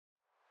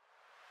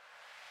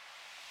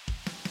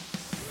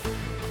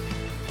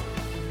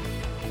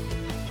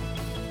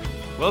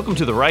Welcome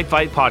to the Right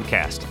Fight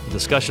Podcast, a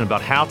discussion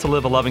about how to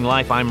live a loving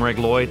life. I'm Reg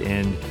Lloyd,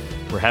 and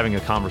we're having a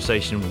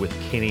conversation with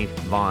Kenny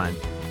Vaughn.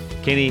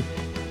 Kenny,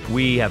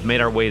 we have made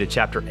our way to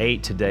chapter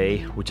 8 today,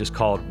 which is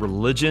called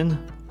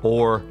Religion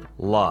or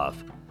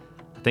Love.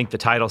 I think the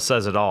title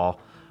says it all.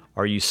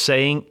 Are you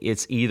saying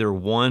it's either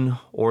one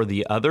or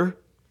the other?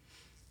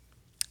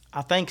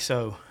 I think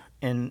so.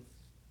 And,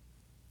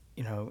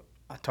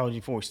 I told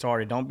you before we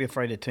started, don't be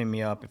afraid to tune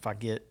me up if I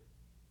get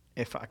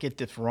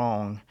this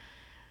wrong.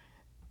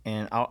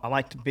 And I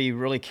like to be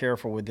really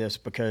careful with this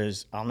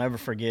because I'll never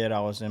forget I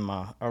was in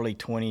my early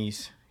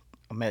 20s.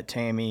 I met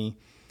Tammy,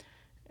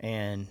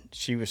 and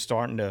I was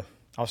starting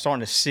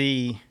to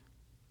see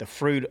the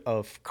fruit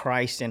of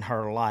Christ in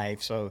her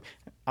life. So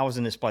I was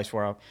in this place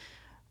where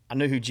I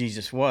knew who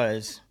Jesus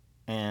was,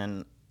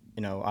 and,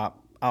 I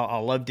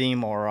loved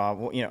him, or,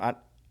 I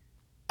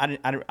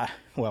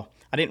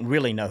didn't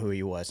really know who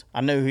he was.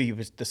 I knew he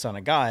was the Son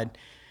of God,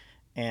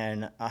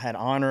 and I had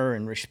honor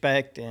and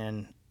respect,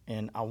 and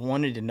I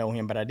wanted to know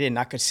him, but I didn't.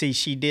 I could see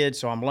she did,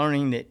 so I'm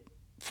learning that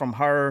from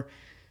her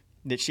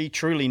that she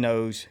truly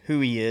knows who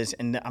he is,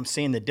 and I'm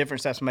seeing the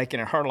difference that's making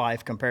in her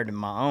life compared to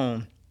my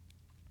own.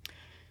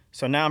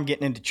 So now I'm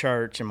getting into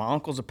church, and my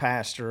uncle's a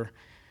pastor,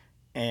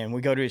 and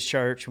we go to his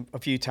church a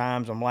few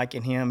times. I'm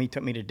liking him. He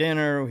took me to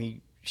dinner.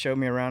 He showed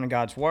me around in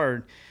God's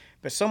Word.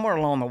 But somewhere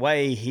along the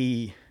way,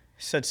 he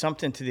said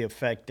something to the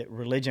effect that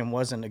religion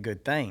wasn't a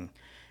good thing.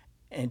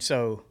 And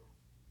so,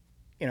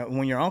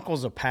 when your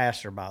uncle's a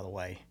pastor, by the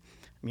way,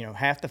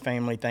 half the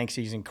family thinks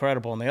he's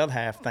incredible, and the other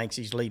half thinks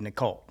he's leading a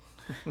cult.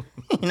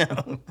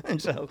 And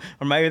so,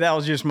 or maybe that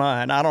was just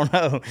mine. I don't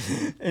know.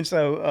 And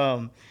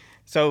so,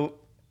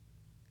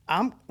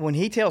 when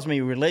he tells me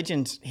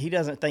he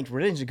doesn't think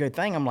religion's a good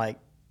thing. I'm like,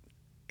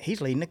 he's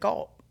leading a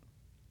cult.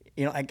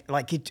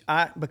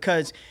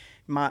 Because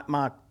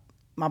my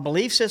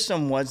belief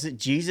system was that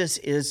Jesus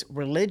is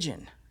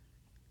religion.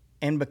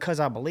 And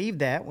because I believed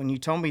that, when you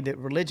told me that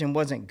religion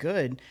wasn't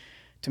good,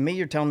 to me,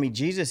 you're telling me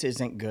Jesus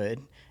isn't good.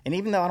 And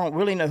even though I don't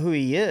really know who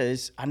he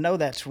is, I know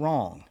that's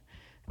wrong,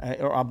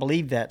 or I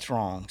believe that's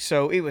wrong.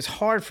 So it was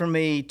hard for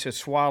me to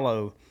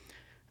swallow,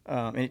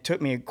 and it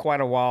took me quite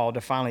a while to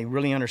finally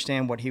really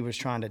understand what he was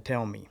trying to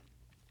tell me.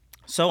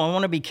 So I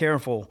want to be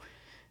careful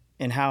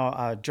in how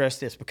I address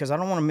this because I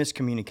don't want to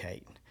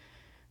miscommunicate.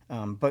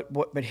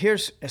 But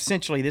here's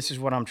essentially, this is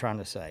what I'm trying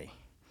to say.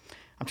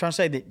 I'm trying to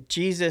say that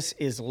Jesus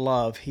is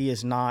love. He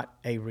is not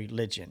a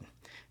religion.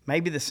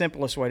 Maybe the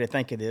simplest way to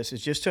think of this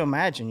is just to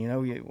imagine,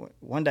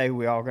 one day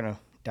we're all going to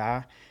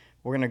die.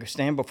 We're going to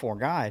stand before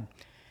God.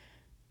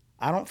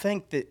 I don't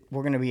think that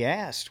we're going to be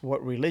asked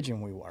what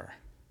religion we were.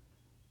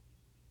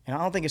 And I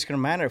don't think it's going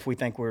to matter if we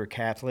think we're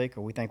Catholic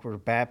or we think we're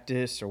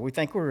Baptist or we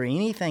think we're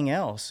anything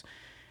else.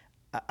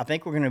 I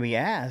think we're going to be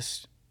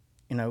asked,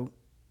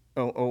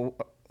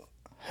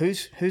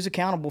 who's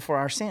accountable for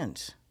our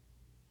sins?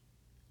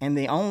 And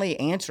the only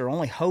answer,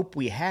 only hope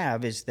we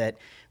have is that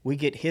we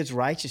get his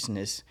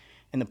righteousness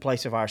in the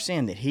place of our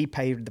sin, that he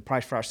paid the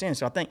price for our sin.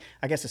 So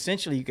I guess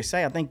essentially you could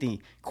say, I think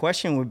the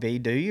question would be,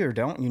 do you or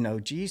don't you know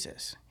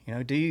Jesus?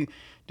 Don't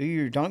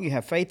you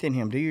have faith in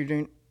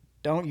him?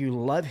 Don't you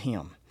love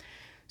him?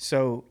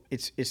 So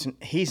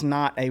he's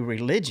not a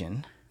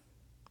religion,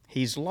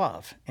 he's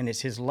love. And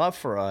it's his love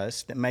for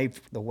us that made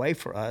the way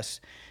for us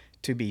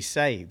to be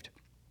saved.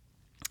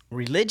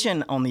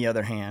 Religion, on the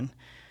other hand,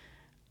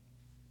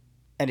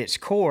 at its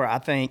core, I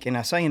think, and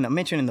I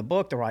mention in the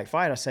book, The Right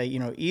Fight, I say,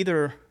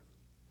 either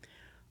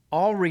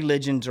all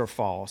religions are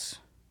false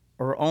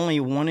or only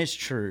one is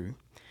true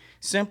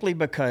simply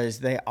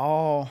because they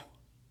all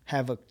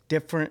have a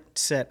different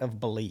set of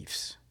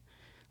beliefs.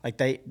 Like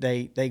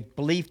they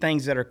believe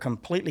things that are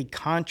completely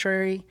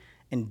contrary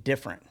and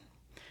different.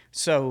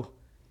 So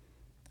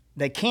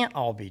they can't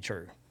all be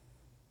true.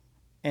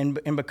 And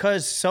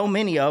because so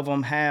many of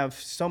them have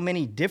so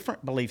many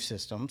different belief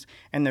systems,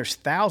 and there's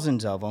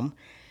thousands of them,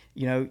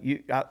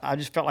 I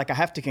just felt like I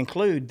have to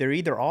conclude they're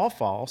either all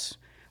false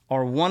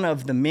or one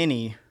of the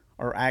many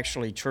are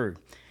actually true.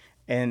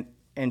 And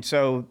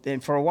so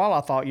for a while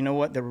I thought,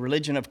 the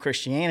religion of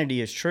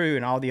Christianity is true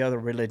and all the other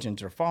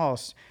religions are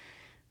false.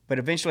 But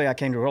eventually I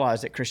came to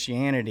realize that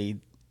Christianity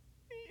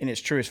in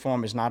its truest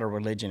form is not a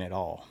religion at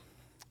all.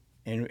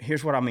 And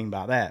here's what I mean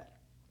by that.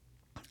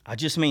 I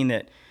just mean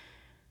that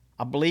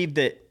I believe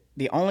that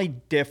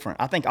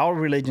I think all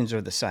religions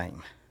are the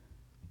same.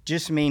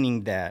 Just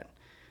meaning that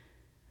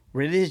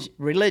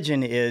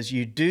religion is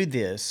you do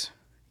this,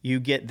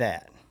 you get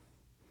that.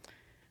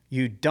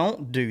 You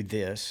don't do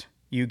this,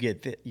 you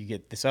get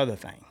this other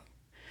thing.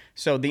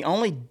 So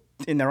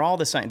and they're all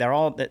the same. They're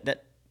all the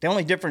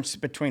only difference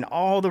between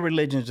all the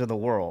religions of the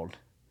world,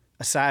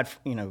 aside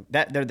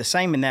that they're the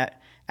same in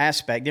that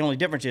aspect. The only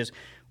difference is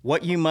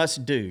what you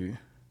must do,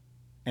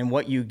 and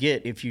what you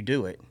get if you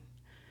do it,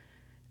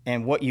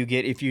 and what you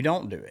get if you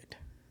don't do it.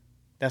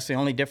 That's the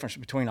only difference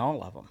between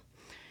all of them.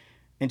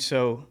 And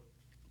so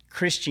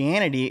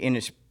Christianity in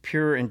its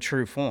pure and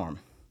true form,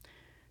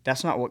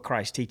 that's not what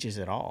Christ teaches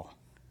at all.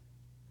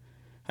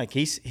 Like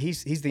he's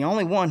the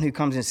only one who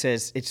comes and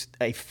says it's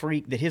a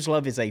free, that his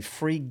love is a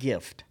free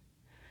gift,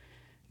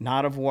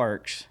 not of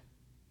works,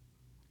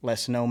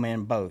 lest no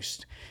man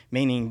boast.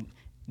 Meaning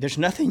there's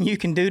nothing you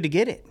can do to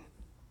get it.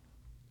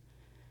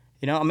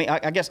 You know, I mean,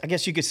 I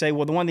guess you could say,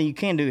 well, the one thing you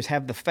can do is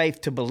have the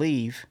faith to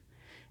believe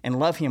and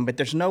love him, but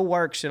there's no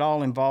works at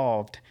all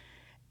involved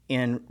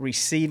in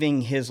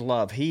receiving his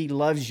love. He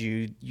loves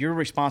you. Your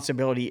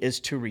responsibility is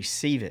to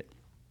receive it.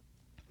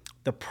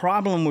 The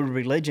problem with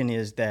religion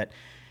is that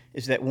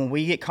when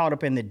we get caught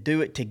up in the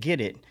do it to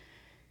get it,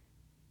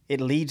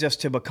 it leads us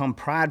to become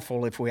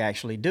prideful if we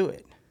actually do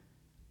it.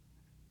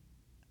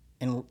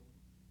 And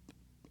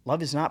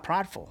love is not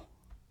prideful.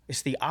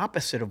 It's the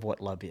opposite of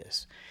what love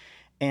is.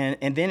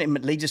 And then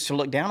it leads us to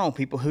look down on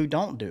people who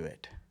don't do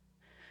it.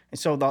 And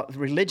so the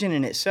religion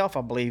in itself,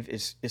 I believe,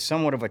 is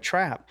somewhat of a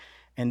trap.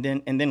 And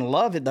then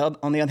love,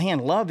 on the other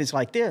hand, love is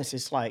like this.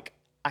 It's like,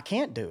 I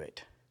can't do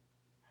it.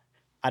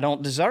 I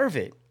don't deserve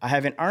it. I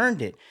haven't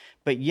earned it.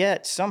 But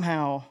yet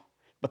somehow,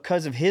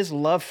 because of his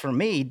love for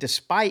me,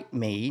 despite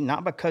me,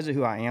 not because of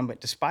who I am,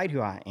 but despite who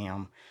I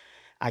am,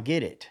 I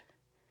get it.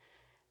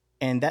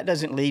 And that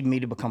doesn't lead me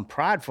to become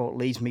prideful. It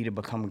leads me to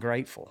become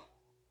grateful.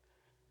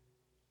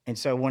 And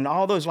so when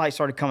all those lights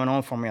started coming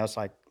on for me, I was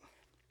like,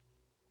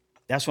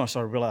 that's when I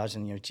started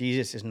realizing,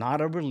 Jesus is not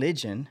a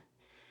religion.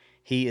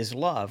 He is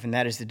love. And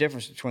that is the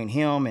difference between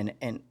him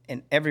and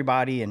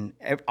everybody and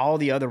all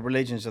the other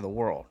religions of the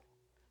world.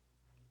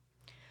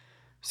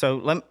 So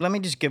let me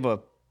just give a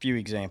few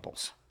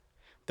examples.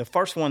 The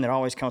first one that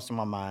always comes to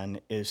my mind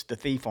is the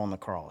thief on the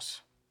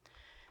cross.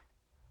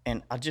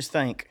 And I just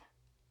think,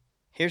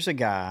 here's a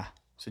guy.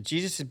 So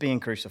Jesus is being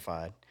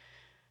crucified.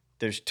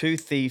 There's two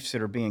thieves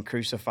that are being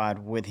crucified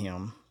with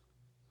him.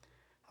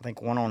 I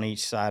think one on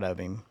each side of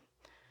him.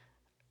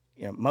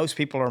 Most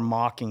people are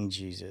mocking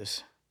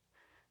Jesus.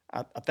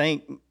 I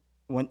think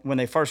when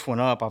they first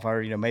went up, I've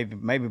heard,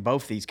 maybe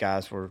both these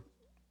guys were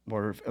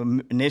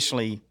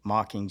initially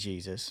mocking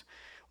Jesus.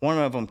 One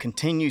of them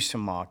continues to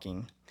mock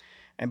him.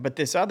 But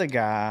this other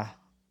guy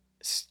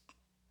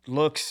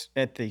looks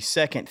at the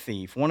second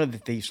thief. One of the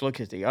thieves looks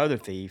at the other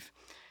thief,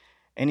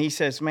 and he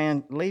says,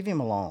 man, leave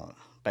him alone,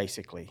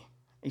 basically.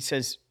 He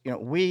says,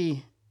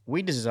 we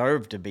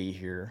deserve to be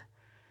here.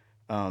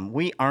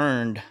 We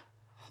earned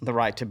the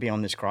right to be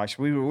on this cross.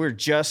 We're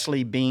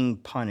justly being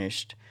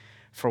punished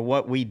for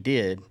what we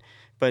did.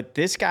 But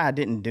this guy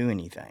didn't do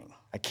anything.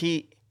 Like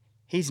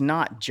he's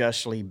not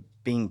justly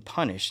being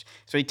punished.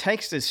 So he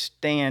takes this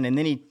stand, and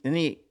then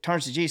he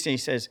turns to Jesus and he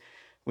says,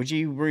 would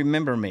you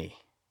remember me?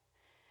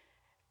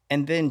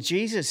 And then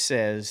Jesus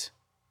says,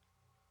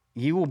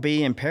 you will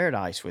be in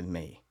paradise with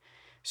me.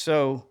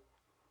 So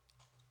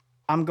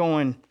I'm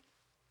going,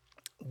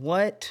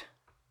 where's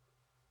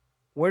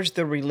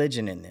the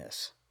religion in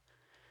this?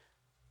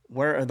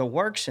 Where are the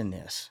works in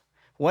this?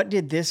 What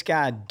did this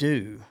guy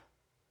do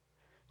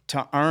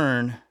to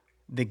earn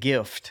the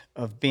gift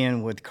of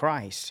being with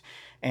Christ?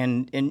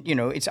 And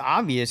it's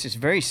obvious, it's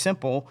very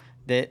simple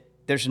that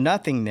there's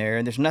nothing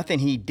there. There's nothing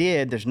he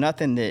did. There's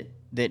nothing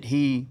that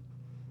he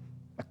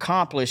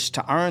accomplished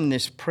to earn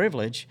this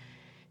privilege.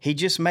 He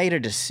just made a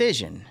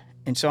decision.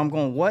 And so I'm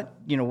going,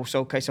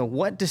 so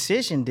what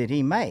decision did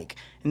he make?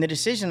 And the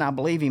decision I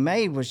believe he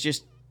made was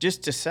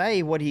just to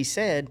say what he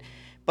said,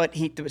 but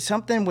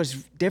something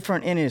was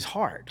different in his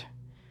heart.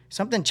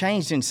 Something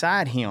changed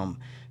inside him.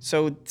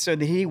 So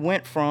that he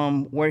went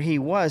from where he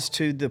was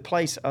to the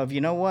place of,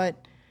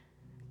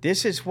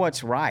 this is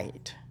what's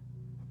right,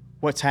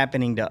 what's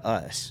happening to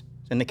us.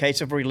 In the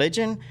case of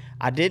religion,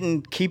 I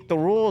didn't keep the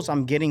rules.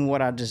 I'm getting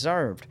what I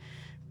deserved.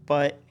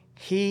 But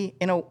he,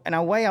 in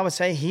a way, I would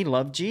say he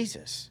loved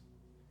Jesus.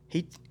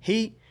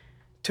 He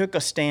took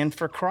a stand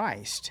for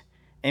Christ.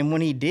 And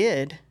when he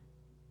did,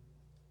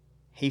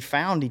 he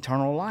found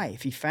eternal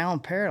life. He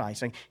found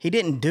paradise. Like, he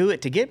didn't do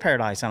it to get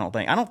paradise, I don't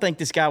think. I don't think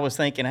this guy was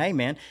thinking, hey,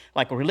 man,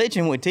 like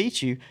religion would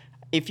teach you,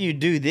 if you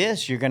do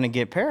this, you're going to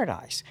get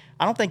paradise.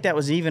 I don't think that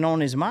was even on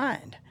his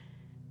mind.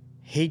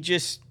 He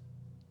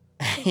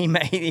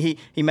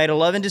made a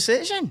loving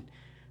decision,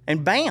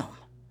 and bam,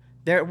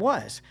 there it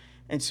was.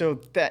 And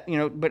so that,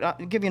 but I'll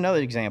give you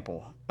another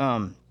example.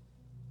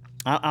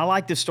 I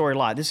like this story a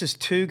lot. This is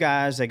two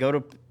guys. They go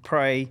to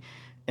pray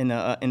in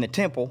the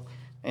temple,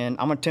 and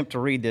I'm going to attempt to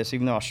read this,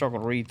 even though I struggle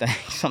to read things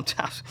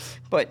sometimes.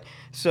 But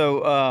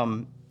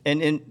so,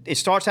 and it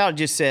starts out, it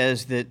just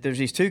says that there's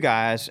these two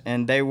guys,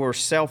 and they were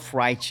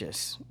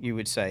self-righteous, you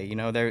would say.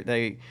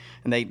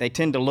 They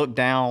tend to look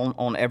down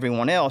on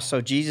everyone else.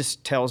 So Jesus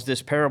tells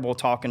this parable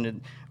talking to,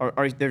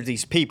 or there's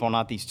these people,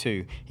 not these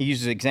two. He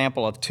uses an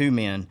example of two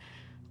men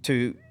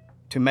to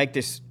make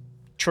this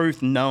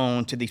truth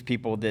known to these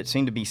people that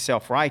seem to be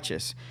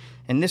self-righteous.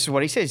 And this is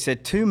what he said. He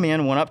said, two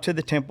men went up to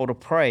the temple to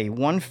pray,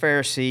 one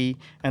Pharisee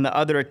and the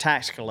other a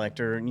tax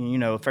collector.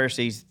 A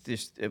Pharisee's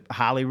just a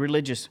highly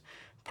religious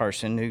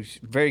person who's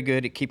very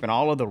good at keeping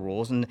all of the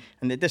rules. And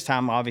at this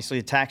time, obviously,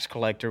 the tax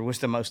collector was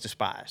the most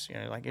despised.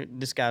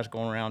 This guy's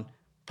going around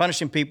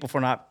punishing people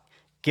for not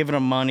giving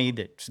them money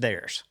that's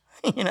theirs.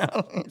 you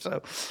know.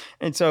 So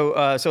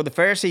the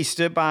Pharisee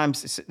stood by him.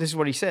 This is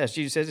what he says.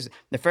 Jesus says,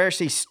 the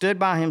Pharisee stood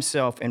by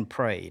himself and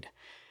prayed,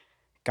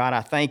 God,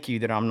 I thank you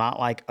that I'm not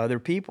like other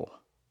people,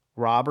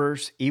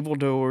 robbers,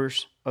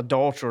 evildoers,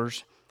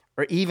 adulterers,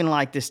 or even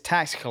like this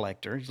tax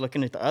collector. He's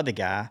looking at the other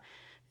guy.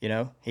 You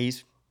know,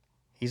 he's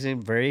a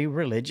very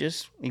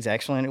religious. He's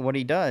excellent at what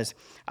he does.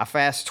 I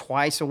fast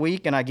twice a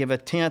week, and I give a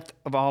tenth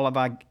of all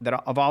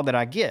that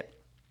I get.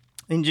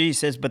 Then Jesus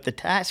says, but the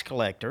tax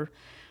collector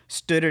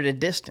stood at a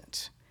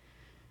distance.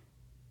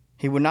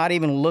 He would not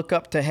even look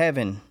up to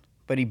heaven,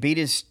 but he beat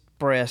his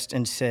breast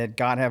and said,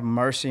 God, have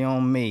mercy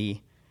on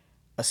me,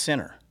 a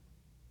sinner.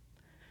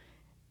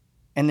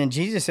 And then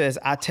Jesus says,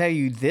 I tell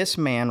you, this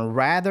man,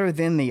 rather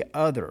than the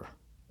other,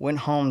 went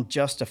home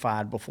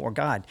justified before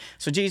God.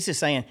 So Jesus is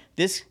saying,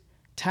 this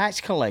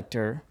tax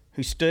collector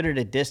who stood at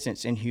a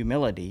distance in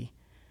humility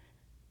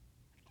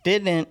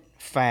didn't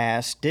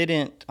fast,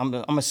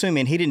 I'm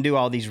assuming he didn't do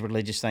all these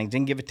religious things,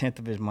 didn't give a tenth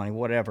of his money,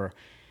 whatever.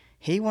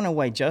 He went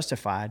away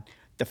justified.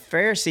 The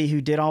Pharisee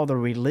who did all the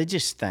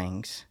religious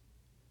things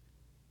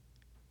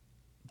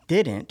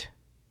didn't.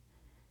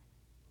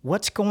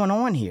 What's going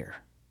on here?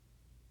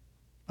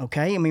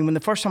 Okay, I mean, when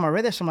the first time I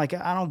read this, I'm like,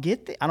 I don't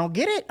get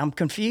it. I'm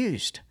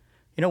confused.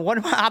 You know, what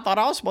am I thought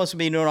I was supposed to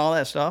be doing all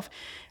that stuff,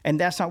 and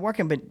that's not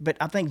working. But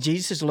I think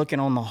Jesus is looking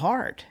on the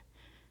heart.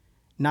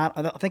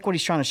 I think what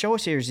he's trying to show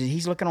us here is that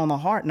he's looking on the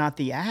heart, not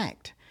the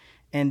act,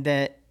 and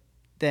that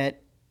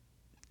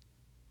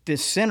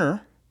this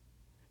sinner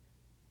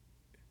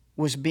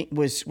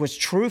was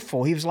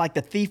truthful. He was like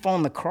the thief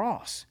on the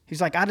cross.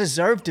 He's like, I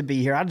deserve to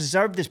be here. I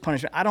deserve this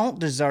punishment. I don't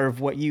deserve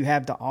what you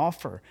have to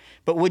offer.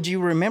 But would you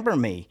remember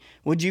me?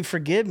 Would you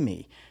forgive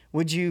me?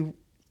 Would you?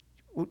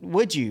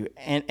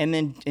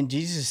 And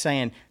Jesus is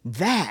saying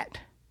that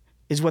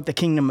is what the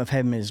kingdom of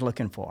heaven is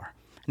looking for.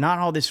 Not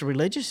all this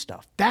religious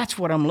stuff. That's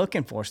what I'm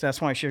looking for. So that's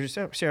why I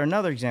share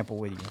another example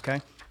with you,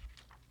 okay?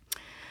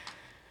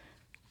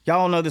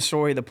 Y'all know the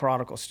story of the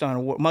prodigal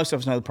son. Most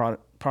of us know the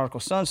prodigal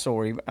son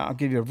story. I'll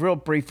give you a real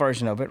brief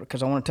version of it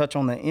because I want to touch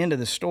on the end of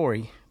the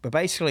story. But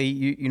basically,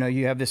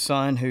 you have this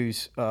son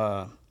who's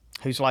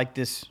like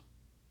this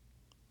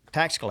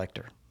tax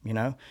collector, you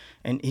know,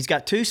 and he's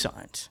got two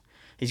sons.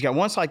 He's got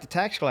one that's like the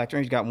tax collector,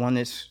 and he's got one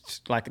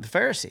that's like the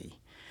Pharisee.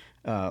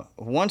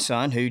 One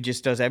son who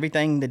just does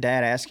everything the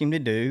dad asks him to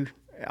do.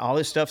 All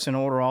his stuff's in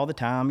order all the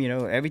time, you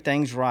know,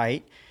 everything's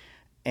right.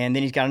 And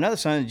then he's got another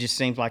son that just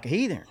seems like a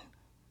heathen,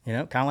 you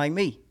know, kind of like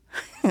me.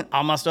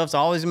 All my stuff's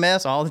always a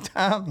mess all the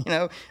time, you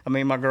know. I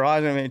mean, my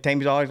garage,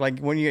 Tammy's always like,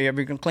 when are you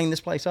ever going to clean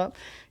this place up?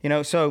 You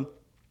know, so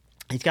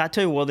he's got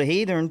two. Well, the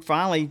heathen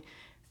finally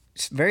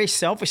very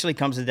selfishly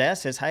comes to dad and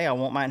says, hey, I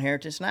want my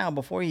inheritance now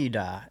before you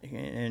die.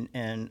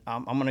 And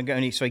I'm going to go.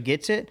 And so he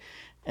gets it,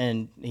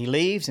 and he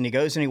leaves, and he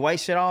goes and he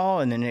wastes it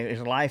all, and then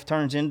his life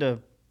turns into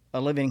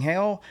a living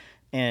hell.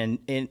 And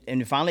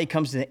finally he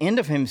comes to the end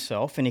of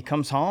himself, and he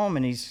comes home,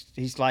 and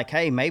he's like,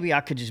 hey, maybe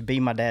I could just be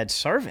my dad's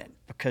servant,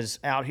 because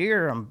out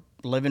here I'm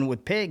living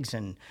with pigs,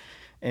 and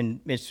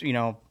it's, you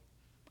know,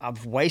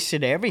 I've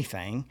wasted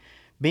everything.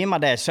 Being my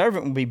dad's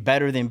servant would be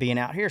better than being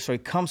out here. So he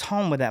comes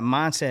home with that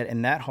mindset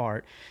and that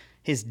heart.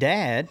 His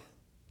dad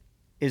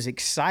is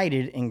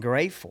excited and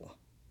grateful,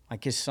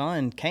 like his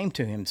son came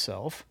to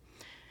himself.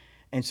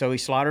 And so he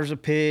slaughters a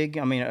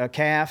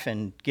calf,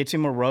 and gets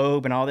him a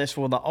robe and all this.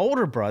 Well, the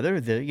older brother,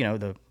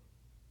 the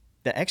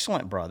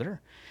excellent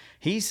brother,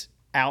 he's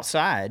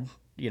outside,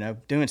 you know,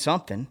 doing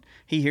something.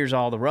 He hears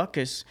all the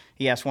ruckus.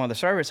 He asks one of the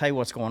servants, hey,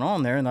 what's going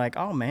on there? And they're like,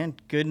 oh man,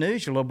 good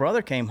news. Your little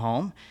brother came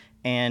home,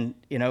 and,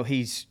 you know,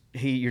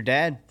 your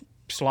dad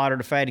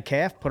slaughtered a fatted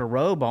calf, put a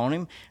robe on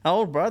him. The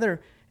old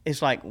brother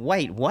is like,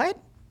 wait, what?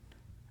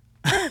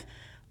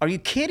 Are you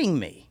kidding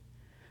me?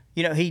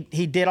 You know, he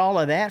did all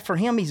of that for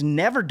him. He's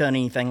never done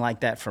anything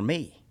like that for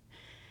me.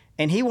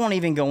 And he won't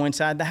even go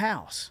inside the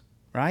house,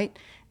 right?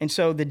 And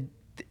so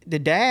the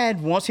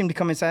dad wants him to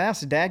come inside the house.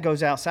 The dad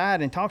goes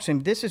outside and talks to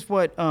him. This is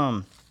what,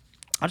 I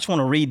just want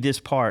to read this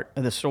part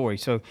of the story.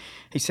 So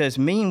he says,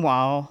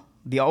 meanwhile,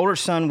 the older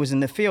son was in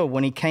the field.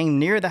 When he came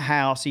near the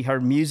house, he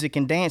heard music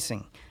and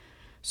dancing.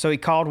 So he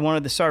called one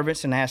of the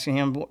servants and asked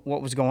him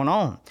what was going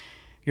on.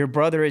 Your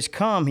brother has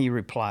come, he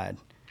replied,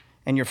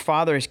 and your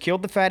father has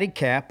killed the fatted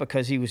calf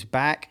because he was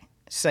back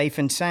safe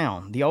and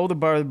sound. The older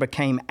brother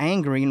became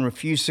angry and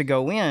refused to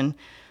go in,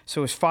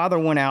 so his father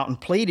went out and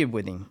pleaded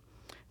with him.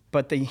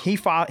 But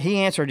he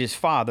answered his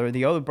father.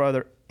 The older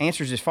brother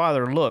answers his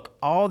father, look,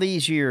 all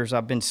these years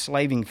I've been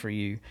slaving for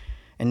you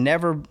and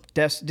never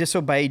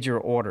disobeyed your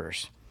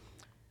orders.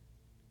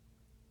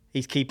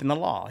 He's keeping the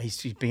law.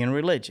 He's being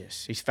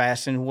religious. He's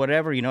fasting,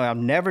 whatever. You know, I've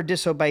never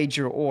disobeyed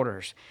your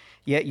orders.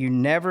 Yet you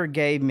never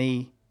gave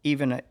me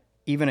even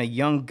a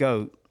young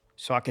goat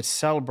so I could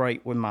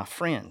celebrate with my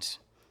friends.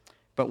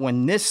 But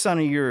when this son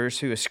of yours,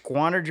 who has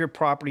squandered your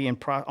property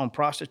on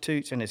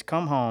prostitutes and has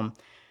come home,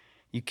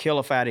 you kill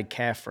a fatted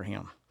calf for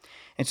him.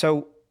 And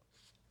so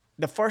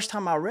the first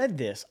time I read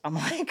this, I'm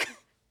like,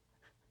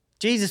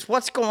 Jesus,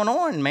 what's going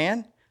on,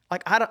 man?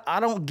 Like, I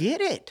don't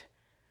get it.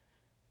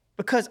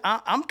 Because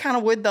I'm kind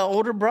of with the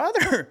older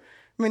brother.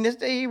 I mean,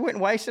 he went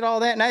and wasted all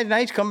that. Now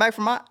he's come back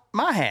for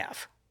my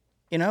half,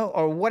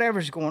 or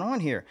whatever's going on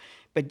here.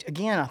 But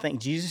again, I think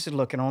Jesus is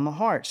looking on the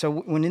heart. So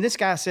when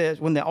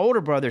the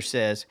older brother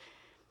says,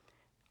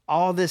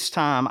 all this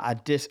time I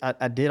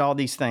did all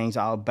these things,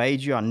 I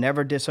obeyed you, I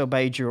never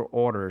disobeyed your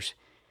orders,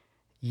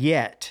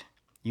 yet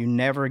you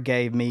never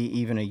gave me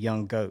even a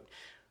young goat.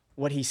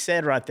 What he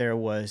said right there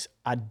was,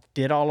 I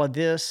did all of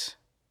this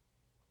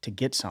to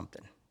get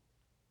something.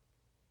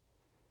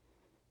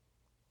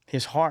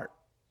 His heart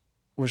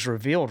was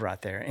revealed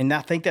right there. And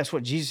I think that's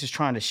what Jesus is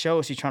trying to show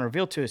us. He's trying to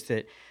reveal to us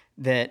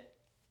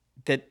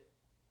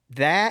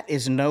that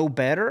is no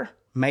better,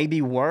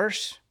 maybe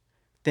worse,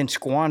 than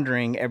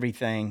squandering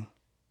everything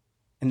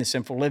in the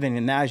sinful living.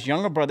 And now his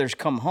younger brothers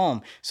come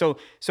home. So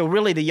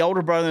really the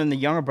older brother and the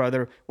younger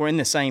brother were in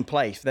the same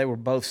place. They were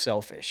both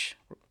selfish.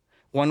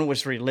 One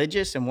was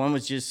religious and one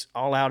was just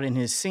all out in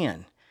his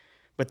sin.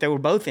 But they were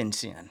both in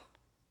sin.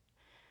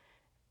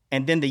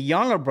 And then the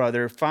younger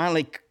brother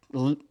finally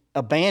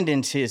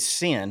abandons his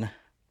sin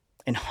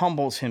and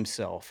humbles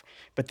himself.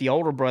 But the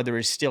older brother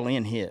is still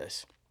in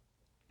his.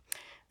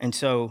 And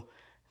so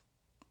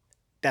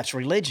that's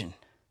religion.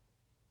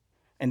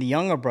 And the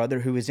younger brother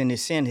who is in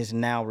his sin has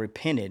now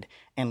repented,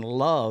 and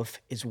love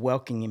is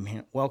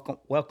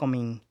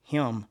welcoming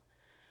him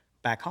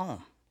back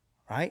home,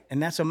 right?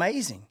 And that's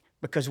amazing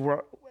because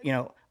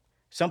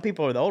some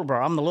people are the older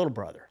brother. I'm the little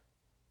brother.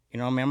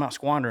 I'm not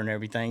squandering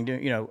everything,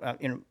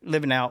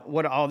 living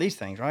out all these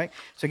things, right?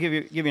 So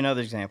give you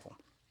another example.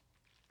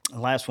 The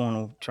last one,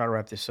 we'll try to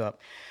wrap this up.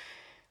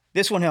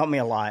 This one helped me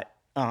a lot.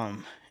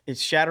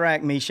 It's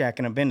Shadrach, Meshach,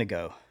 and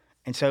Abednego.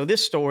 And so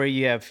this story,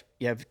 you have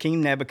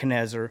King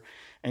Nebuchadnezzar,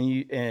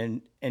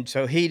 and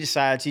so he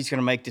decides he's going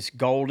to make this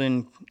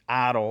golden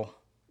idol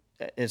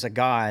as a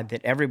god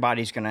that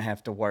everybody's going to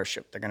have to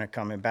worship. They're going to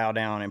come and bow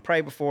down and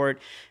pray before it,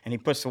 and he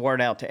puts the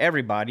word out to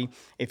everybody.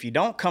 If you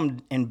don't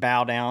come and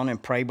bow down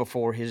and pray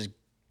before his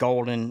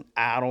golden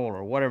idol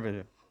or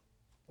whatever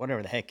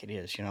the heck it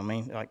is, you know what I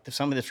mean? Like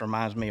some of this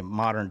reminds me of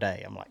modern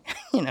day. I'm like,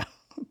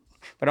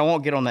 but I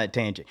won't get on that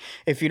tangent.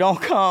 If you don't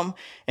come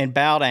and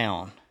bow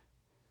down,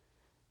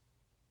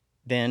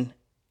 then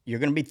you're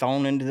going to be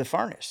thrown into the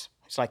furnace.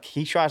 It's like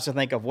he tries to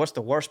think of what's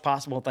the worst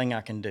possible thing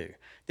I can do.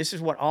 This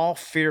is what all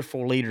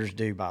fearful leaders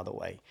do, by the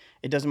way.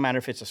 It doesn't matter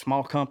if it's a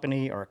small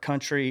company or a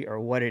country or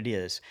what it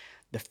is.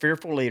 The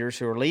fearful leaders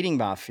who are leading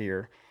by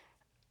fear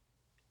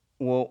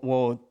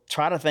will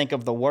try to think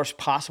of the worst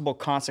possible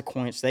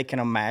consequence they can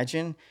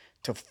imagine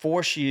to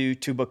force you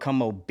to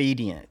become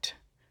obedient.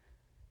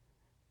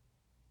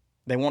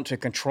 They want to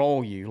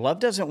control you. Love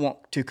doesn't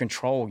want to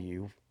control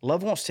you.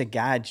 Love wants to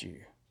guide you.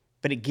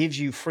 But it gives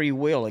you free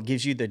will. It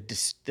gives you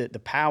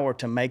the power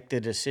to make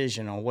the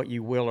decision on what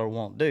you will or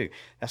won't do.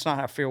 That's not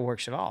how fear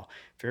works at all.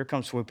 Fear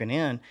comes swooping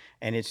in,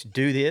 and it's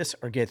do this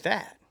or get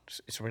that.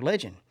 It's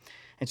religion.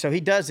 And so he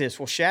does this.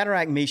 Well,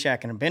 Shadrach,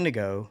 Meshach, and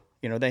Abednego,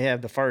 they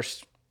have the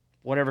first,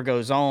 whatever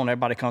goes on,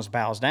 everybody comes,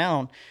 bows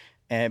down,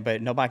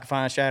 but nobody can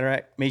find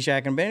Shadrach,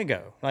 Meshach, and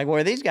Abednego. Like,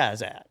 where are these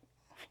guys at?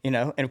 And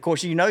of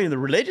course, the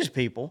religious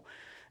people,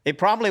 it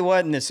probably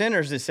wasn't the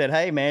sinners that said,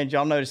 hey, man,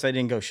 y'all notice they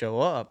didn't go show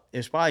up.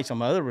 It's probably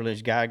some other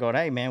religious guy going,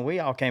 hey, man, we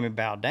all came and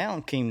bowed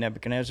down, King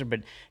Nebuchadnezzar, but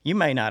you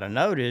may not have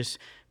noticed,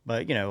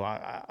 but,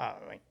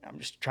 I'm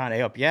just trying to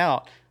help you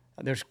out.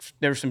 There's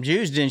some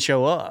Jews didn't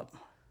show up,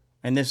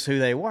 and this is who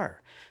they were.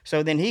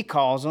 So then he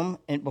calls them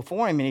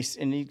before him,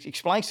 and he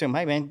explains to them,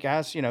 hey, man,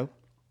 guys, you're going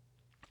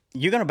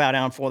to bow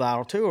down before the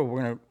idol too, or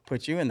we're going to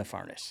put you in the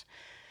furnace.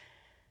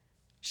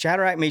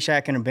 Shadrach,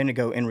 Meshach, and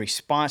Abednego, in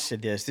response to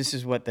this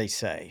is what they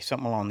say,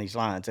 something along these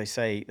lines. They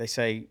say,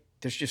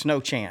 there's just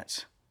no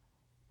chance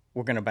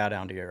we're going to bow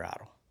down to your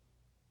idol.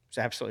 It's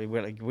absolutely,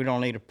 we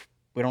don't need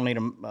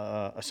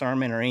a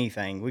sermon or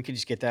anything. We could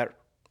just get that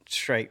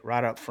straight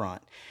right up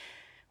front.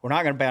 We're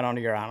not going to bow down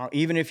to your idol,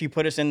 even if you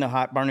put us in the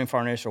hot burning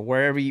furnace or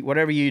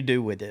whatever you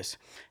do with this.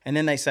 And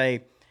then they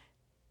say,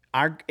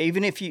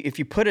 even if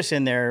you put us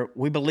in there,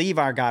 we believe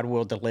our God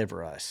will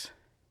deliver us.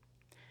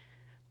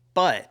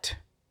 But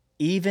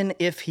even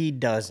if he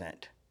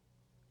doesn't,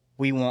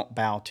 we won't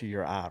bow to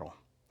your idol.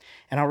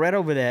 And I read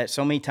over that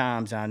so many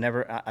times, and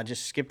I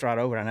just skipped right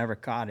over it. I never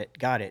got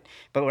it.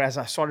 But as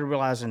I started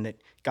realizing that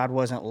God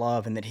wasn't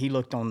love and that he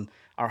looked on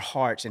our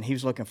hearts and he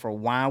was looking for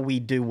why we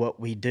do what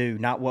we do,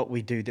 not what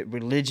we do, that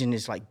religion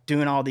is like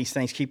doing all these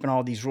things, keeping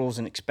all these rules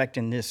and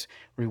expecting this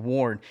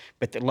reward,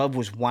 but that love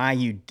was why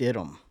you did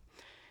them.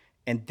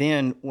 And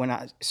then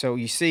so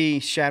you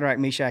see Shadrach,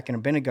 Meshach, and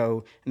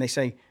Abednego, and they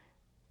say,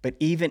 but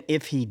even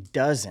if he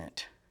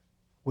doesn't,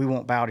 we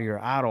won't bow to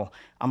your idol.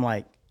 I'm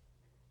like,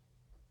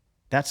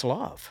 that's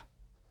love.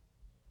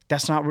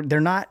 That's not.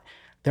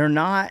 They're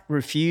not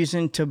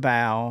refusing to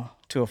bow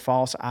to a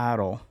false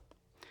idol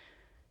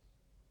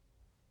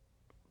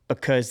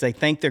because they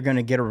think they're going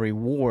to get a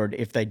reward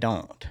if they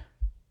don't.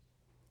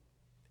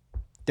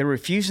 They're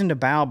refusing to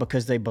bow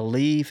because they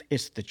believe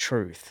it's the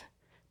truth,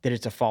 that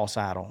it's a false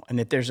idol, and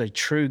that there's a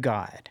true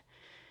God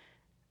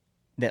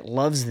that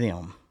loves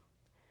them.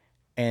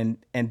 And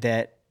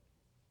that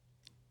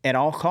at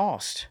all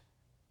cost,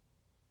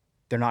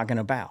 they're not going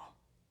to bow.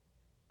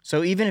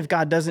 So even if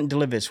God doesn't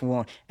deliver this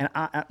one, and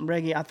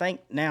Reggie, I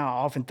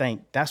often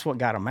think that's what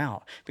got them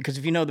out. Because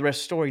if you know the rest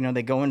of the story,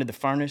 they go into the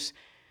furnace,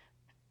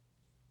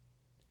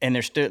 and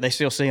they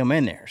still see them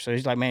in there. So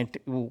he's like, man,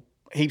 we'll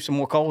heap some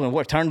more coal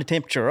and turn the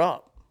temperature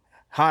up,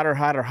 hotter,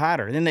 hotter,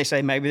 hotter. Then they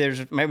say maybe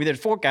there's a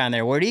fourth guy in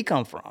there. Where'd he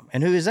come from?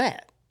 And who is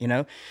that?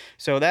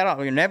 So that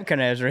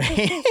Nebuchadnezzar,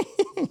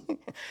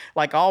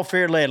 like all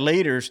fear-led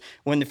leaders,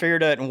 when the fear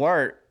doesn't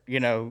work,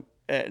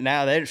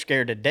 now they're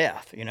scared to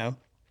death,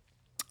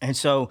 And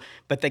so,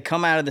 but they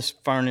come out of this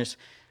furnace.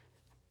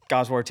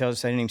 God's word tells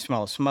us they didn't even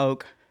smell the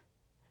smoke.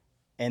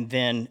 And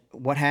then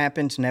what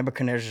happens?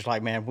 Nebuchadnezzar's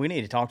like, man, we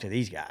need to talk to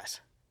these guys.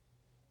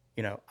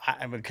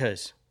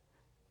 Because,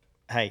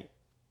 hey,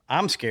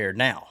 I'm scared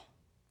now,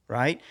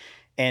 right?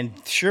 And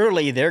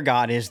surely their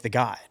God is the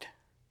God.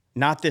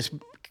 Not this,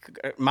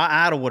 my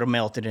idol would have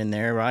melted in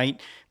there, right?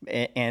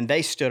 And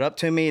they stood up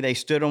to me. They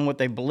stood on what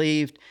they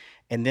believed.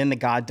 And then the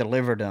God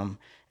delivered them.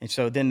 And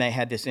so then they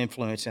had this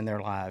influence in their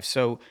lives.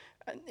 So,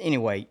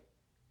 anyway,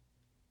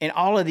 in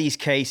all of these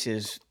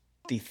cases,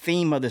 the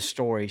theme of the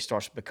story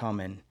starts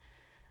becoming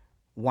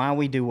why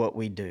we do what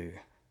we do,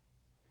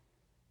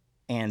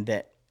 and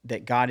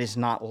that God is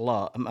not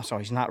love.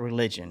 He's not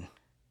religion.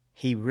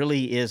 He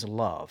really is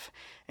love.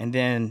 And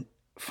then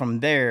from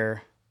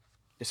there,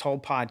 this whole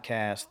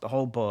podcast, the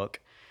whole book,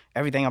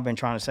 everything I've been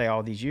trying to say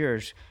all these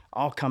years,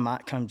 all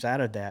comes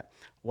out of that.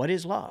 What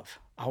is love?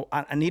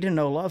 I need to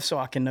know love so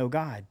I can know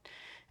God.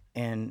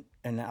 And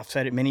I've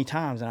said it many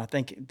times, and I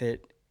think that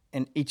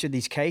in each of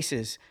these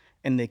cases,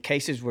 in the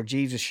cases where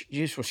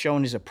Jesus was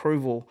showing his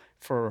approval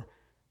for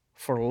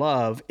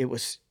love, it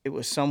was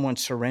someone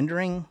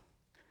surrendering,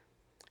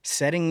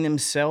 setting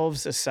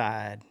themselves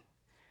aside,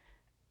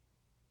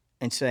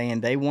 and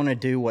saying they want to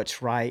do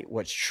what's right,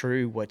 what's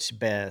true, what's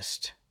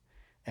best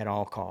at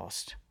all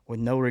cost, with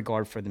no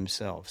regard for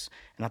themselves.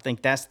 And I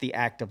think that's the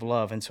act of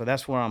love. And so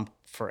that's where I'm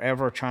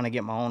forever trying to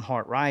get my own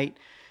heart right,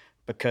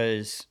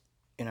 because,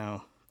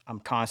 I'm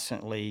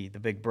constantly the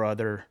big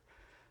brother,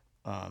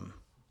 and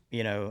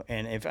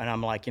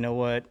I'm like, you know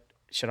what,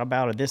 should I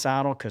bow to this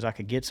idol because I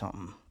could get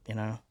something,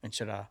 and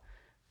should I,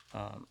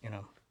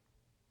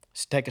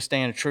 take a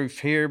stand of truth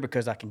here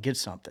because I can get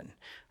something,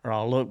 or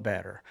I'll look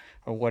better,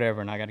 or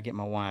whatever, and I got to get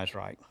my whys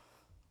right.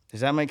 Does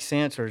that make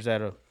sense, or is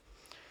that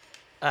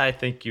I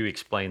think you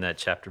explained that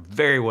chapter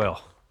very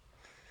well.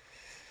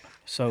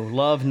 So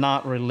love,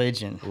 not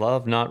religion.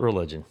 Love, not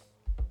religion.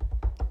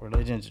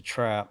 Religion's a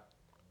trap.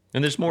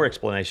 And there's more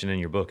explanation in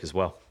your book as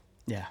well.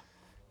 Yeah.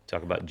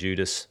 Talk about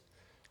Judas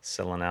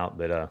selling out,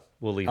 but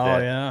we'll leave that.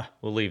 Oh, yeah.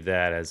 We'll leave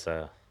that as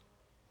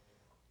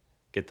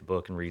get the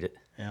book and read it.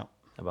 Yeah. How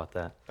about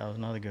that? That was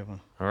another good one.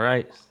 All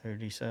right. Who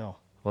did he sell?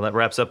 Well, that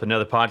wraps up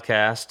another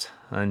podcast.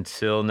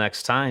 Until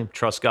next time,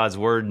 trust God's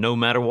word no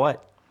matter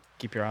what.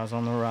 Keep your eyes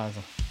on the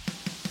horizon.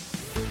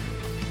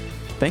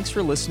 Thanks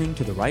for listening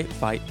to the Right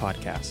Fight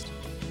podcast.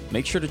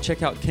 Make sure to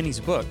check out Kenny's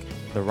book,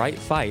 The Right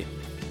Fight,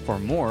 for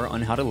more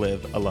on how to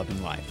live a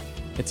loving life.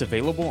 It's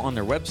available on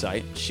their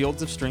website,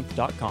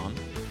 shieldsofstrength.com,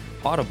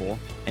 Audible,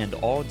 and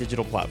all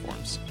digital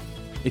platforms.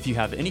 If you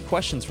have any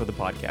questions for the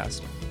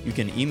podcast, you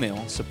can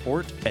email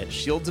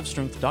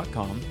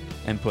support@shieldsofstrength.com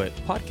and put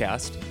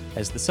podcast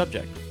as the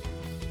subject.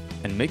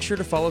 And make sure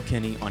to follow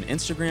Kenny on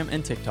Instagram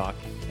and TikTok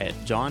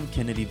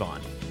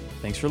 @JohnKennedyVaughn.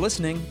 Thanks for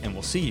listening, and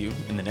we'll see you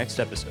in the next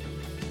episode.